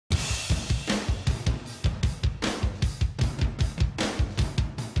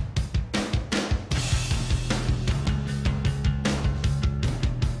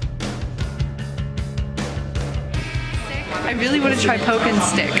I really want to try poke and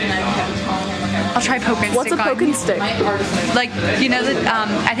stick. I'll try poke and stick. What's a poke and stick? Like, you know that,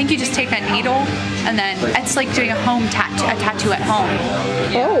 I think you just take a needle and then it's like doing a tattoo at home.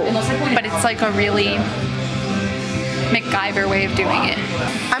 Oh. But it's like a really MacGyver way of doing it.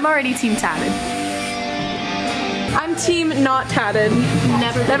 I'm already team tatted. I'm team not tatted.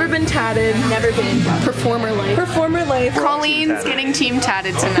 Never been tatted. Never been. Performer life. Performer life. Colleen's getting team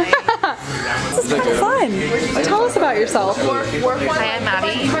tatted tonight. This is kind of fun. Tell us about yourself. Hi, I'm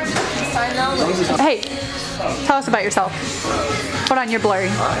Maddy. Hey, tell us about yourself. Hold on, you're blurry.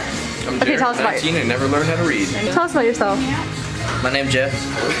 Okay, tell us about yourself. I never learned how to read. Tell us about yourself. My name's Jeff.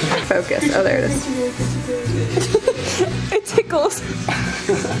 Focus. Oh, there it is. It tickles.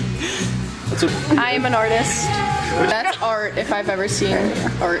 I am an artist. That's art if I've ever seen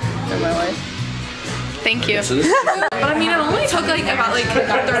art in my life. Thank you. But I mean, it only took like about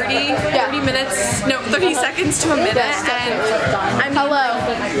 30 minutes, no, 30 seconds to a minute. And Hello.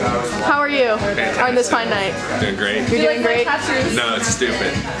 How are you on this fine night? Doing great. You're doing great? No, it's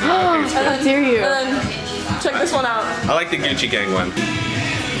stupid. How dare you? And then check this one out. I like the Gucci Gang one.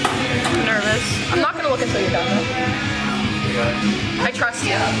 I'm nervous. I'm not gonna look until you're done though. I trust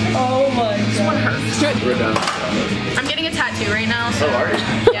you. Oh my god. This one hurts. We're done. I'm getting a tattoo right now. So are you?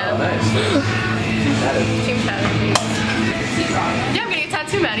 Yeah. Nice. Team tattoo. Yeah, I'm getting a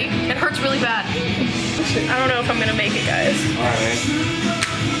tattoo, Maddy. It hurts really bad. I don't know if I'm gonna make it, guys. Alright.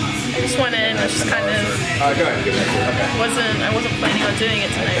 I just went in. I just kind of Go ahead. Give it. Okay. I wasn't planning on doing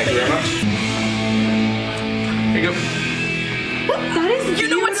it tonight. Thank you very much. Here you go. That is. You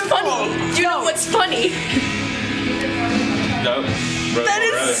know what's funny? You know what's funny? No. That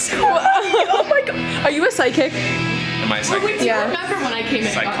is so. Oh my god. Are you a psychic? Am I psychic? Do you remember when I came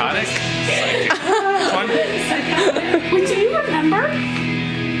in? Psychotic? Which one? Wait, do you remember?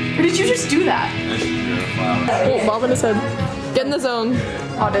 Or did you just do that? Oh, bob in his head. Get in the zone.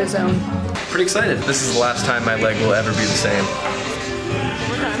 Auto zone. Pretty excited. This is the last time my leg will ever be the same.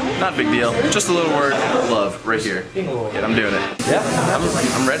 Not a big deal. Just a little word of love right here. Yeah, I'm doing it. Yeah,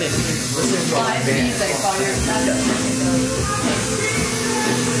 I'm ready.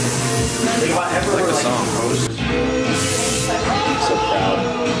 I like the song. I'm so proud.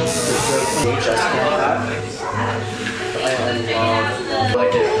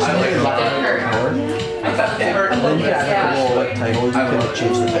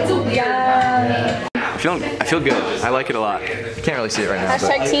 I feel good. I like it a lot. Can't really see it right now.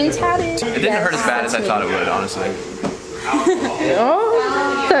 Hashtag team tatted. It didn't hurt as bad as I thought it would, honestly.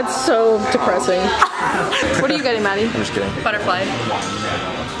 Oh, that's so depressing. What are you getting, Maddy? I'm just kidding. Butterfly.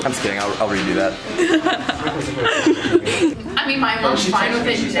 I'm just kidding. I'll redo that. I mean, my mom's fine with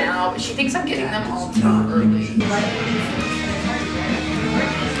it now, but she thinks I'm getting them all too early.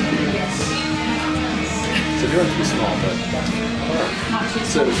 So they weren't too small, but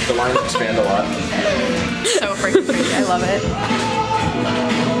so the lines expand a lot. So freaking pretty. I love it.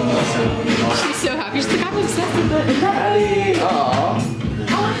 She's so happy. She's like, I'm obsessed with it. Aww.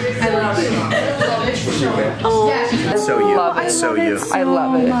 I love it. Oh, So you. Love it. So you. I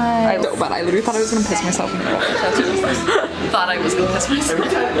love it. No, but I literally thought I was gonna piss myself. Thought I was gonna piss myself.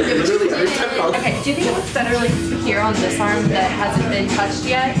 Okay, do you think it looks better like here on this arm that hasn't been touched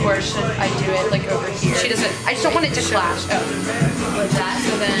yet, or should I do it like over here? She doesn't. I just don't want it to flash. Oh, like that.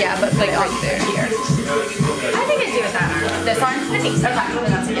 So then, yeah, but like right there. Here. I think I'd do it that arm. This arm. I think so. Okay, then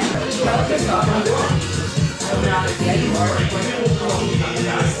that's again.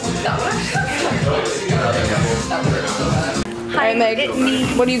 Hi, Meg.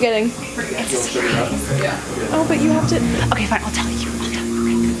 What are you getting? Oh, but you have to. Okay, fine. I'll tell you.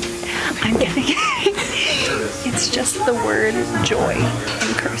 I'm getting. It's just the word joy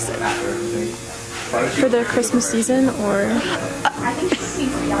in cursive. For the Christmas season, or?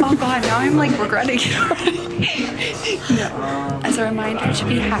 Oh God, now I'm like regretting it already. No, as a reminder to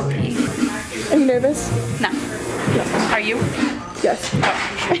be happy. Are you nervous? No. Are you? Yes. Oh.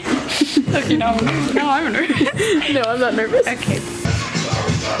 Okay, no, I'm nervous. No, I'm not nervous. Okay.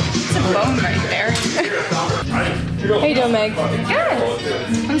 It's a bone right there. How you doing, Meg?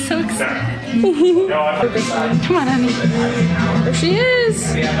 Good. I'm so excited. Come on, honey. There she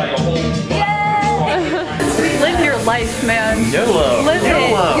is. Live your life, man. YOLO. Live it.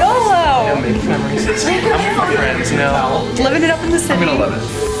 YOLO. YOLO. Make memories. I'm with my friends now. Living it up in the city. I'm gonna love it.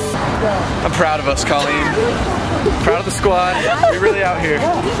 I'm proud of us, Colleen. Proud of the squad. We're really out here.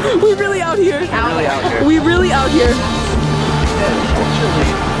 We're really out here. We're really out here. We're really out here.